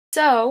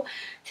So,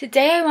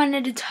 today I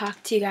wanted to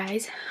talk to you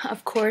guys,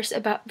 of course,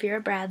 about Vera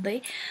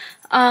Bradley.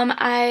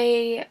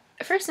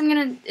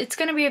 It's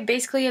gonna be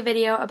basically a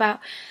video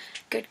about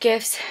good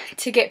gifts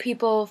to get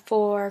people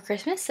for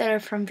Christmas that are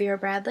from Vera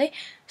Bradley.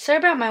 Sorry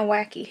about my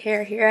wacky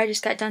hair here. I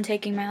just got done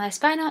taking my last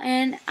final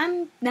and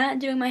I'm not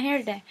doing my hair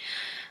today.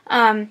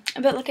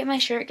 But look at my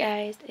shirt,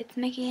 guys. It's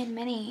Mickey and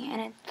Minnie and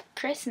it's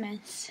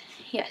Christmas.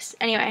 Yes.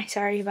 Anyway,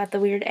 sorry about the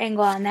weird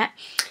angle on that.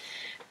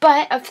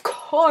 But, of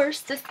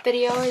course, this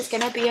video is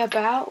going to be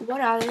about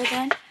what other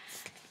than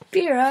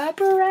Vera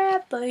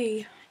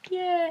Bradley.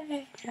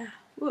 Yay!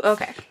 Ooh,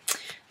 okay.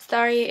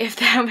 Sorry if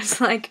that was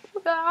like,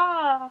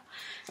 ah.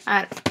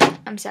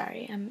 I'm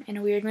sorry. I'm in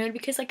a weird mood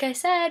because, like I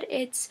said,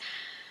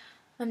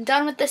 I'm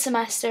done with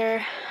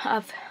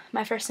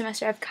my first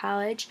semester of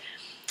college.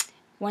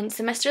 One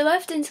semester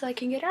left until I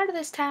can get out of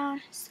this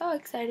town. So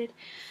excited.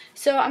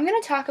 So, I'm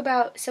going to talk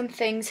about some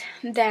things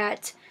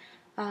that,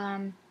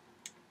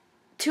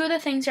 two of the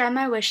things are on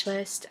my wish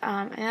list,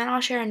 and then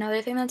I'll share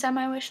another thing that's on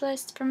my wish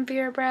list from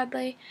Vera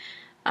Bradley.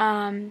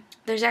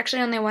 There's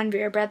actually only one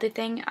Vera Bradley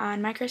thing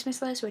on my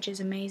Christmas list, which is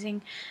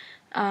amazing,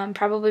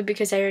 probably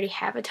because I already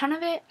have a ton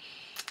of it.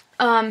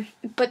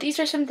 But these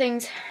are some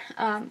things.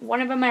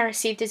 One of them I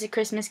received as a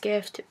Christmas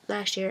gift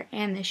last year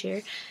and this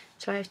year,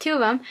 so I have two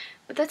of them,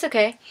 but that's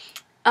okay.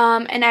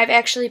 And I've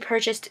actually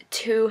purchased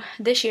two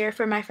this year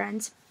for my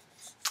friends,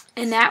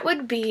 and that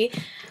would be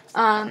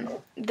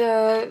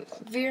the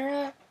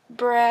Vera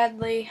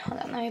Bradley,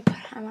 hold on, I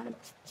want to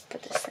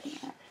put this thing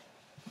on.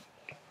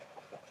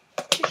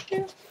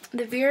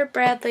 The Vera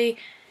Bradley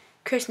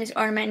Christmas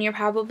ornament, and you're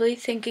probably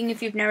thinking,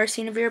 if you've never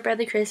seen a Vera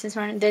Bradley Christmas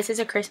ornament, this is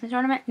a Christmas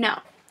ornament?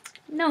 No.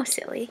 No,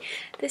 silly.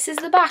 This is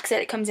the box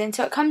that it comes in.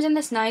 So it comes in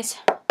this nice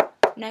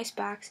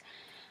box.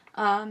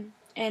 And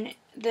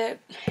the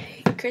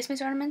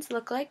Christmas ornaments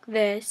look like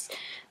this.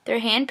 They're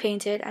hand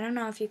painted. I don't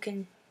know if you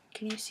can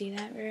you see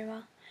that very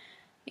well?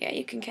 Yeah,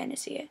 you can kind of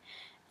see it.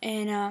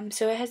 And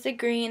so it has the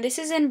green. This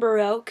is in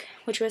Baroque,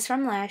 which was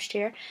from last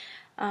year.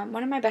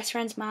 One of my best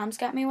friend's moms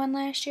got me one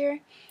last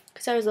year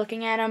because I was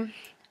looking at them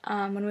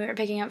when we were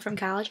picking up from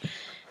college,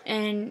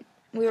 and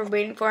we were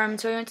waiting for them.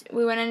 So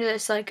we went into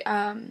this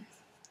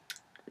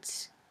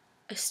it's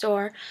a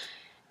store.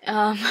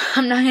 I'm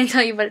not gonna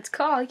tell you what it's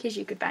called because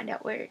you could find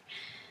out where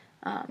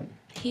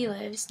he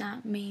lives,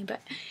 not me.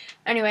 But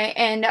anyway,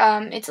 and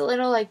it's a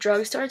little like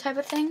drugstore type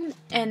of thing,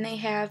 and they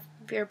have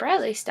Vera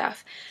Bradley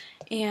stuff,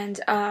 and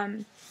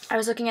I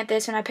was looking at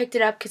this and I picked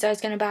it up because I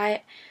was going to buy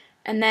it,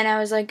 and then I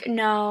was like,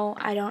 no,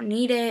 I don't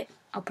need it,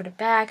 I'll put it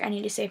back, I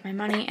need to save my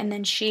money. And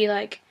then she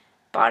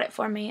bought it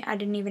for me. I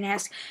didn't even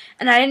ask,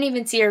 and I didn't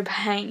even see her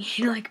buying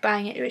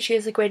it, but she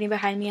was waiting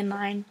behind me in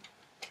line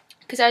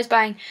because I was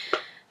buying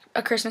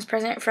a Christmas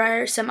present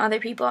for some other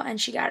people, and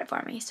she got it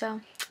for me,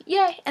 so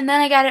yay. And then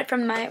I got it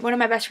from one of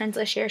my best friends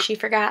this year. She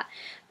forgot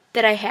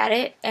that I had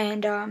it,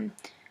 and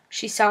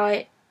she saw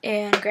it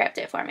and grabbed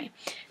it for me.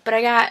 But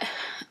I got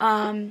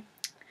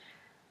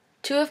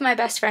two of my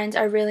best friends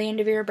are really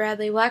into Vera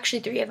Bradley. Well, actually,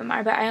 three of them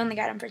are, but I only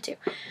got them for two.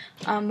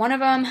 One of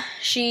them,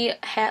 she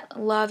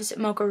loves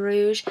Mocha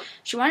Rouge.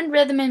 She wanted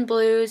Rhythm and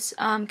Blues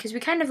because we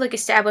kind of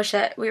established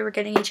that we were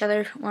getting each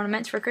other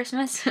ornaments for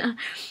Christmas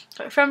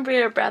from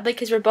Vera Bradley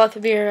because we're both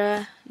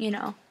Vera,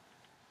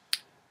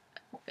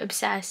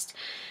 obsessed.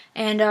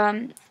 And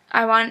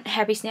I want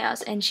Happy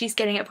Snails, and she's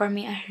getting it for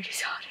me. I already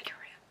saw it in her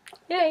room.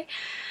 Yay!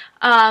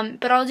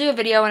 But I'll do a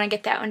video when I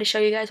get that one to show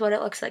you guys what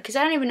it looks like, because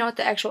I don't even know what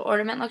the actual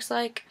ornament looks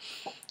like.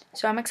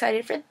 So I'm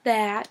excited for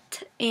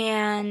that.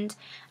 And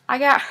I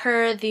got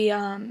her the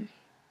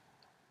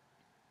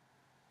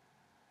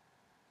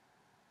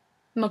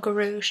Mocha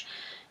Rouge.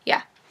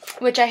 Yeah,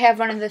 which I have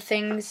one of the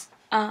things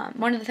I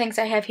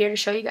have here to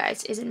show you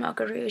guys is in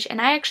Mocha Rouge,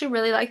 and I actually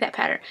really like that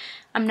pattern.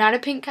 I'm not a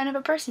pink kind of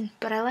a person,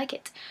 but I like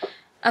it.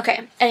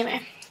 Okay,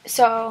 anyway,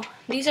 so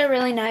these are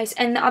really nice,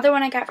 and the other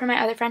one I got from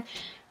my other friend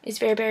is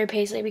Vera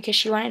Paisley because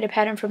she wanted a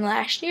pattern from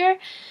last year,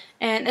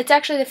 and it's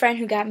actually the friend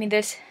who got me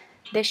this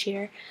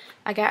year.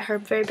 I got her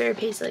Vera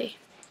Paisley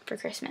for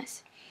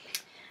Christmas.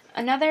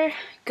 Another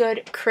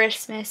good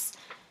Christmas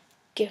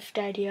gift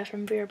idea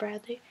from Vera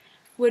Bradley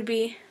would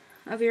be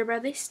a Vera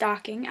Bradley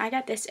stocking. I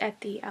got this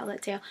at the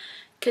outlet sale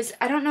because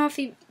I don't know if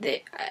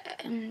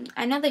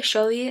I know they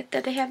show you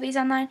that they have these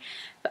online,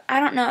 but I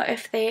don't know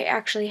if they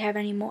actually have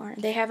any more.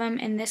 They have them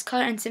in this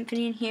color and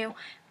Symphony and Hue.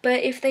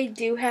 But if they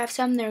do have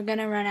some, they're going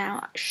to run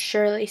out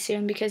surely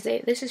soon because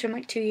this is from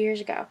 2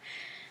 years ago.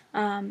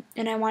 And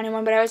I wanted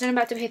one, but I wasn't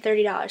about to pay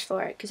 $30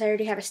 for it because I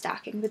already have a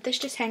stocking. But this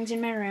just hangs in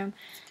my room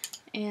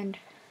and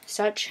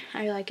such.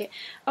 I like it.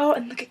 Oh,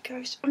 and look at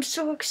guys. I'm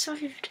so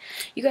excited.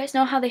 You guys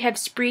know how they have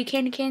Spree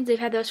candy canes? They've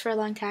had those for a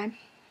long time.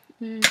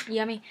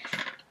 Yummy.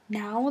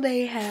 Now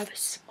they have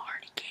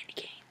Smarty candy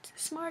canes.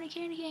 Smarty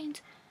candy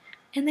canes.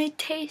 And they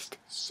taste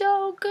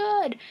so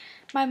good.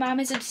 My mom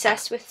is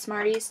obsessed with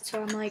Smarties,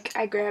 so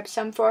I grabbed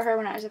some for her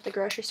when I was at the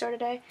grocery store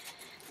today.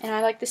 And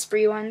I like the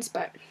Spree ones,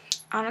 but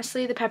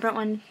honestly, the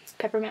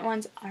peppermint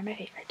ones are my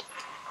favorite.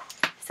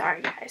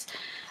 Sorry, guys.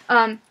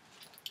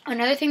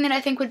 Another thing that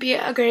I think would be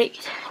a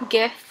great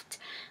gift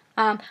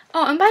Oh,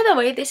 and by the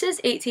way, this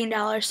is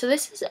 $18, so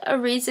this is a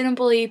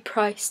reasonably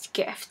priced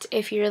gift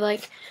if you're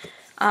like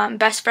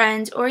best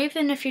friends, or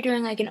even if you're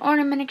doing like an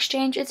ornament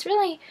exchange.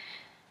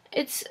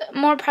 It's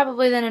more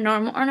probably than a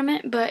normal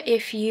ornament, but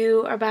if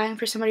you are buying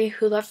for somebody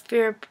who loves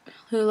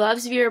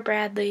Vera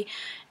Bradley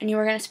and you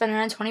were going to spend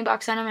around 20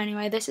 bucks on them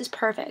anyway, this is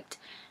perfect.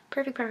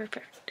 Perfect, perfect,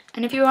 perfect.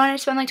 And if you want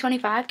to spend like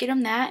 25, get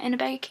them that and a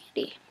bag of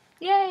candy.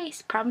 Yay,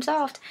 problem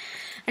solved.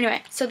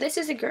 Anyway, so this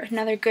is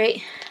another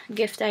great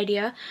gift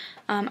idea.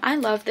 I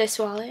love this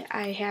wallet.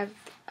 I have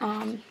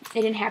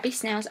it in Happy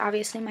Snails,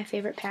 obviously my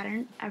favorite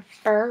pattern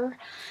ever.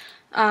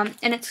 And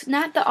it's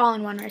not the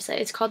all-in-one wristlet.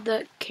 It's called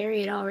the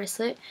carry-it-all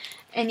wristlet.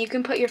 And you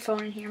can put your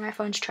phone in here. My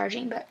phone's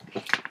charging, but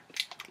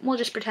we'll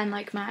just pretend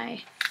like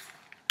my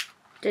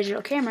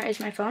digital camera is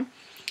my phone.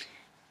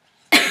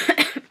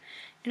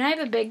 And I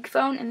have a big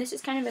phone, and this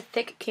is kind of a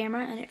thick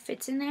camera, and it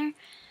fits in there.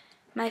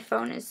 My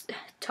phone is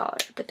taller,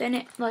 but then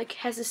it like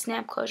has a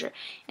snap closure.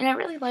 And I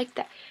really like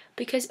that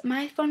because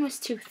my phone was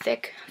too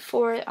thick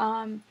for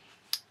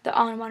the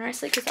all-in-one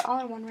wristlet, because the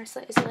all-in-one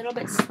wristlet is a little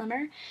bit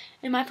slimmer,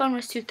 and my phone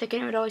was too thick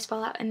and it would always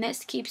fall out, and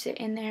this keeps it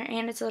in there,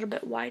 and it's a little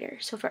bit wider.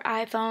 So for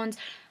iPhones,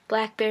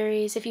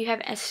 Blackberries, if you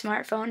have a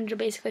smartphone, it'll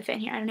basically fit in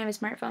here. I don't have a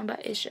smartphone,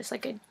 but it's just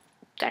like a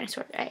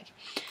dinosaur egg.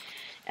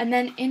 And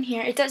then in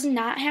here, it does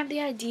not have the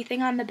ID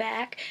thing on the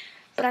back,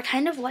 but I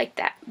kind of like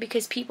that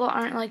because people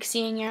aren't like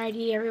seeing your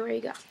ID everywhere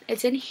you go.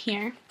 It's in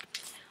here.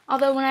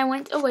 Although when I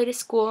went away to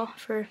school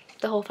for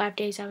the whole 5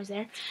 days I was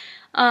there,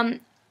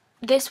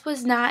 this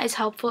was not as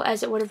helpful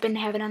as it would have been to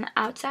have it on the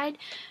outside,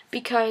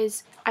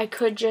 because I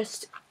could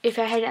just, if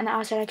I had it on the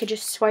outside, I could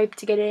just swipe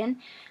to get in.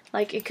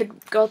 Like, it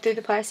could go through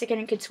the plastic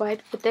and it could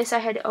swipe. But this, I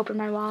had to open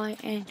my wallet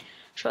and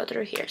show it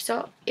through here.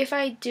 So if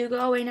I do go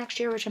away next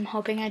year, which I'm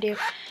hoping I do,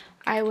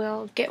 I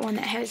will get one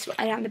that has it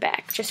on the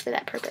back just for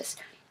that purpose.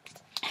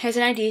 It has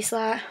an ID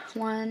slot,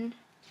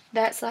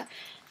 that slot,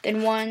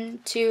 then 1,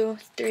 2,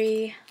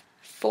 3,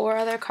 4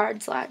 other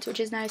card slots, which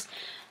is nice.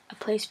 A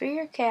place for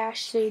your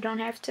cash, so you don't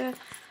have to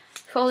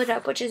fold it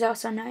up, which is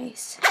also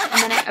nice.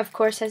 And then it, of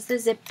course, has the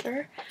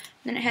zipper.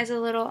 Then it has a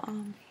little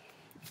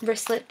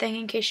wristlet thing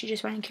in case you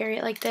just want to carry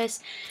it like this.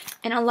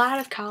 And a lot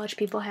of college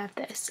people have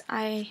this.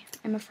 I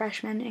am a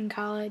freshman in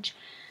college,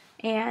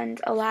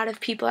 and a lot of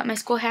people at my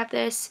school have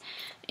this,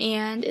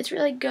 and it's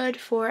really good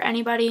for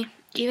anybody,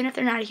 even if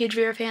they're not a huge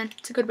Vera fan.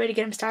 It's a good way to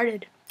get them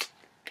started.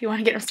 If you want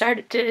to get them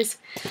started, it is.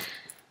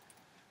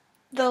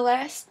 The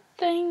last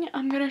thing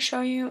I'm going to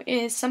show you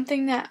is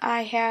something that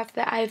I have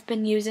that I've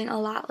been using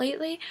a lot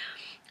lately,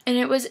 and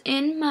it was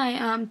in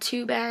my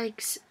 2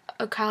 bags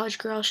a college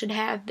girl should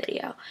have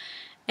video.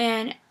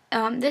 And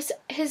this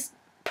is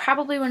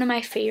probably one of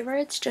my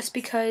favorites just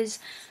because,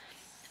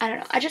 I don't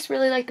know, I just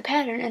really like the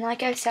pattern, and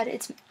like I said,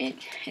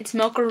 it's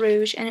Mocha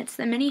Rouge, and it's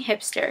the mini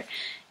hipster.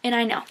 And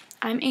I know,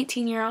 I'm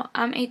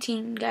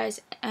 18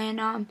 guys,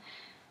 and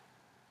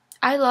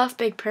I love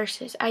big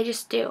purses. I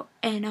just do.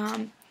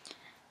 And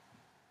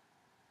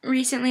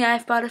recently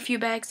I've bought a few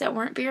bags that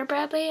weren't Vera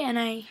Bradley, and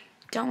I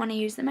don't want to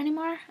use them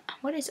anymore.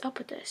 What is up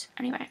with this?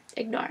 Anyway,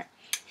 ignore it.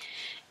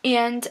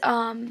 And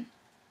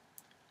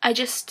I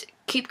just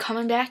keep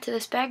coming back to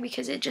this bag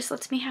because it just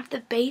lets me have the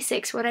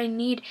basics, what I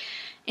need.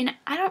 And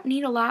I don't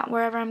need a lot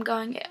wherever I'm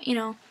going, you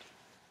know.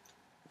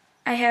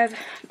 I have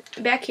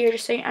back here,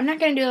 just saying, I'm not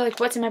going to do like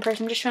what's in my purse,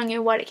 I'm just showing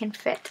you what it can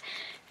fit.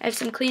 I have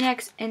some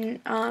Kleenex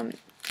and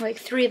like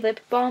 3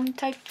 lip balm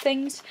type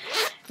things.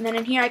 And then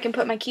in here I can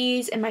put my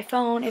keys and my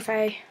phone if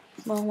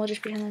well, we'll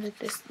just pretend that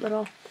this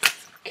little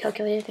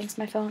calculator thing's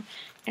my phone.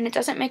 And it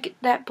doesn't make it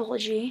that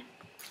bulgy.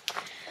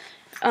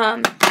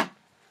 And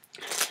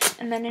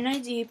then an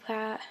ID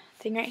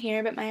thing right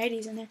here, but my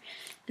ID's in there.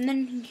 And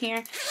then in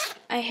here,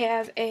 I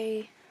have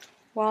a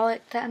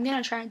wallet that I'm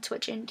going to try and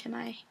switch into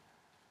my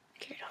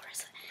carry-it-all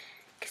wristlet,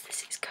 because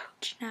this is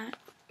Coach, not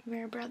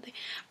Vera Bradley.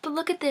 But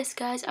look at this,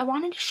 guys. I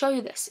wanted to show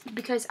you this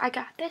because I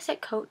got this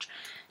at Coach.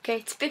 Okay,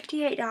 it's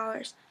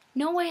 $58.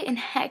 No way in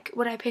heck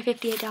would I pay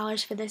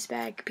 $58 for this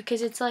bag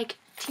because it's like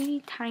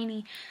teeny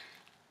tiny.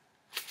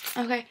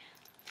 Okay,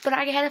 but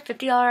I had a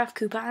 $50 off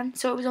coupon,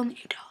 so it was only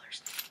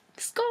 $8.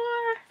 Score!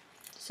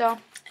 So,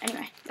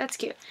 anyway, that's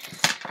cute.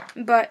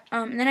 But,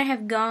 then I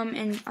have gum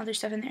and other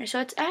stuff in there. So,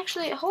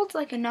 it holds,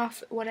 like,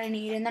 enough what I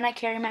need. And then I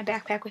carry my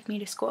backpack with me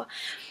to school.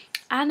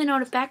 On the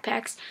note of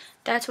backpacks,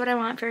 that's what I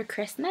want for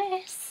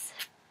Christmas.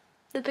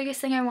 The biggest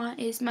thing I want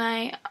is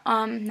my,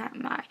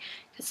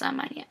 it's not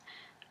mine yet,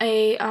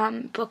 a,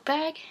 book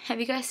bag. Have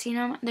you guys seen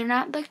them? They're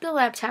not like the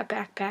laptop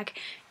backpack.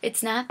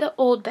 It's not the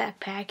old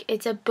backpack.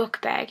 It's a book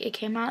bag. It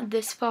came out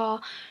this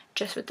fall,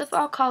 just with the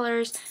fall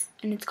colors,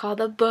 and it's called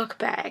a book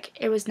bag.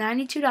 It was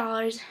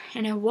 $92,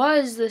 and it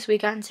was this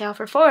week on sale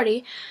for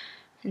 $40.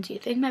 And do you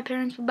think my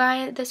parents would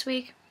buy it this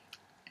week?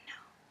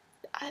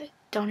 No.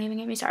 Don't even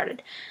get me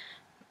started.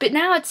 But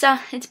now it's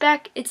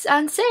back. It's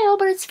on sale,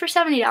 but it's for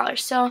 $70.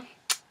 So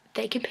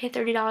they can pay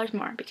 $30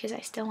 more because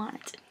I still want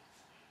it.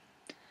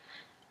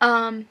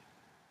 I'm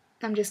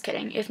just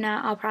kidding. If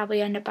not, I'll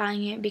probably end up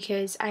buying it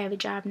because I have a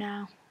job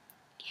now.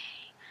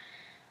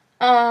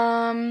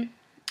 Yay.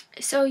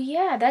 So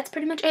yeah, that's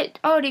pretty much it.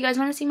 Oh, do you guys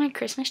want to see my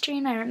Christmas tree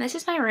in my room? This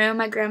is my room.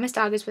 My grandma's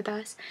dog is with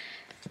us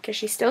because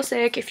she's still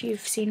sick. If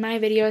you've seen my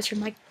videos from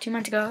like 2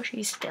 months ago,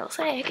 she's still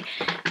sick.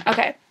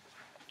 Okay,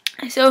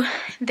 so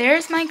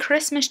there's my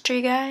Christmas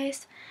tree,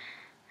 guys.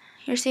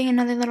 You're seeing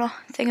another little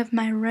thing of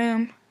my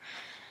room.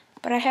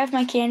 But I have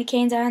my candy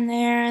canes on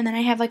there, and then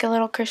I have like a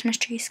little Christmas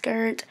tree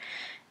skirt.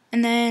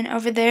 And then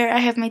over there I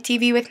have my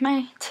TV with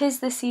my 'Tis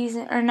the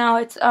Season, or no,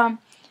 it's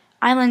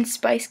Island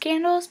Spice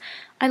candles.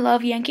 I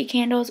love Yankee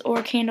candles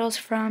or candles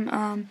from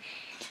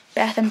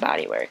Bath and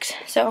Body Works.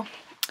 So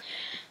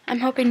I'm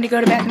hoping to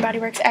go to Bath and Body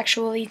Works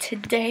actually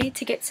today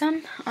to get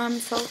some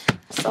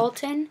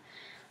Sultan,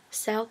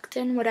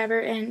 whatever,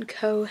 and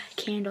Co.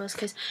 candles,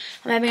 because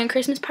I'm having a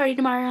Christmas party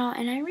tomorrow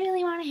and I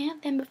really want to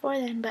have them before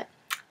then, but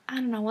I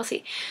don't know, we'll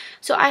see.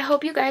 So I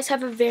hope you guys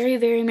have a very,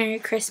 very Merry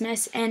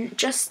Christmas, and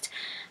just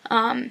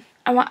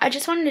I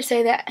just wanted to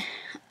say that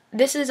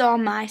this is all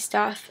my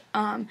stuff.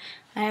 I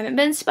haven't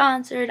been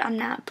sponsored. I'm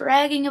not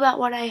bragging about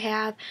what I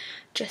have.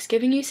 Just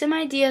giving you some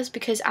ideas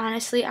because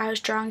honestly, I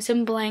was drawing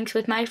some blanks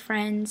with my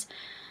friends.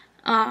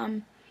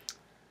 And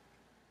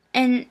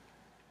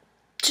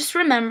just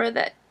remember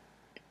that,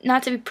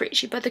 not to be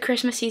preachy, but the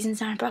Christmas season's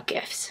not about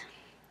gifts.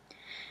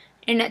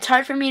 And it's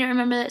hard for me to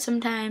remember that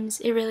sometimes.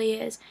 It really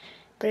is.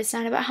 But it's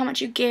not about how much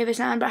you give. It's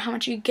not about how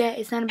much you get.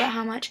 It's not about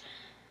how much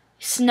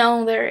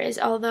snow there is.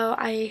 Although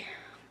I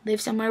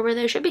live somewhere where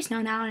there should be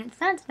snow now and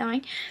it's not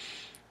snowing.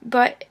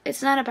 But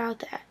it's not about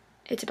that.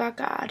 It's about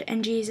God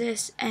and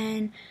Jesus.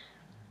 And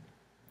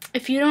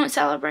if you don't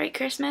celebrate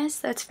Christmas,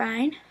 that's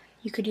fine.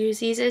 You could use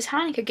these as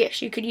Hanukkah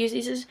gifts. You could use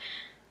these as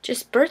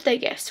just birthday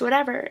gifts,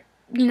 whatever.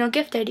 You know,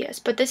 gift ideas.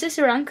 But this is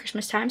around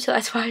Christmas time, so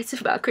that's why it's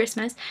about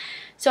Christmas.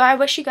 So I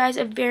wish you guys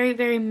a very,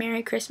 very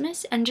Merry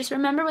Christmas. And just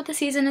remember what the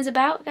season is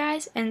about,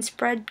 guys. And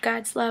spread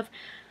God's love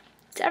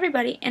to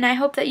everybody. And I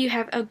hope that you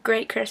have a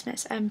great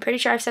Christmas. I'm pretty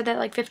sure I've said that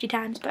like 50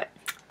 times, but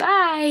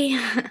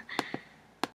bye!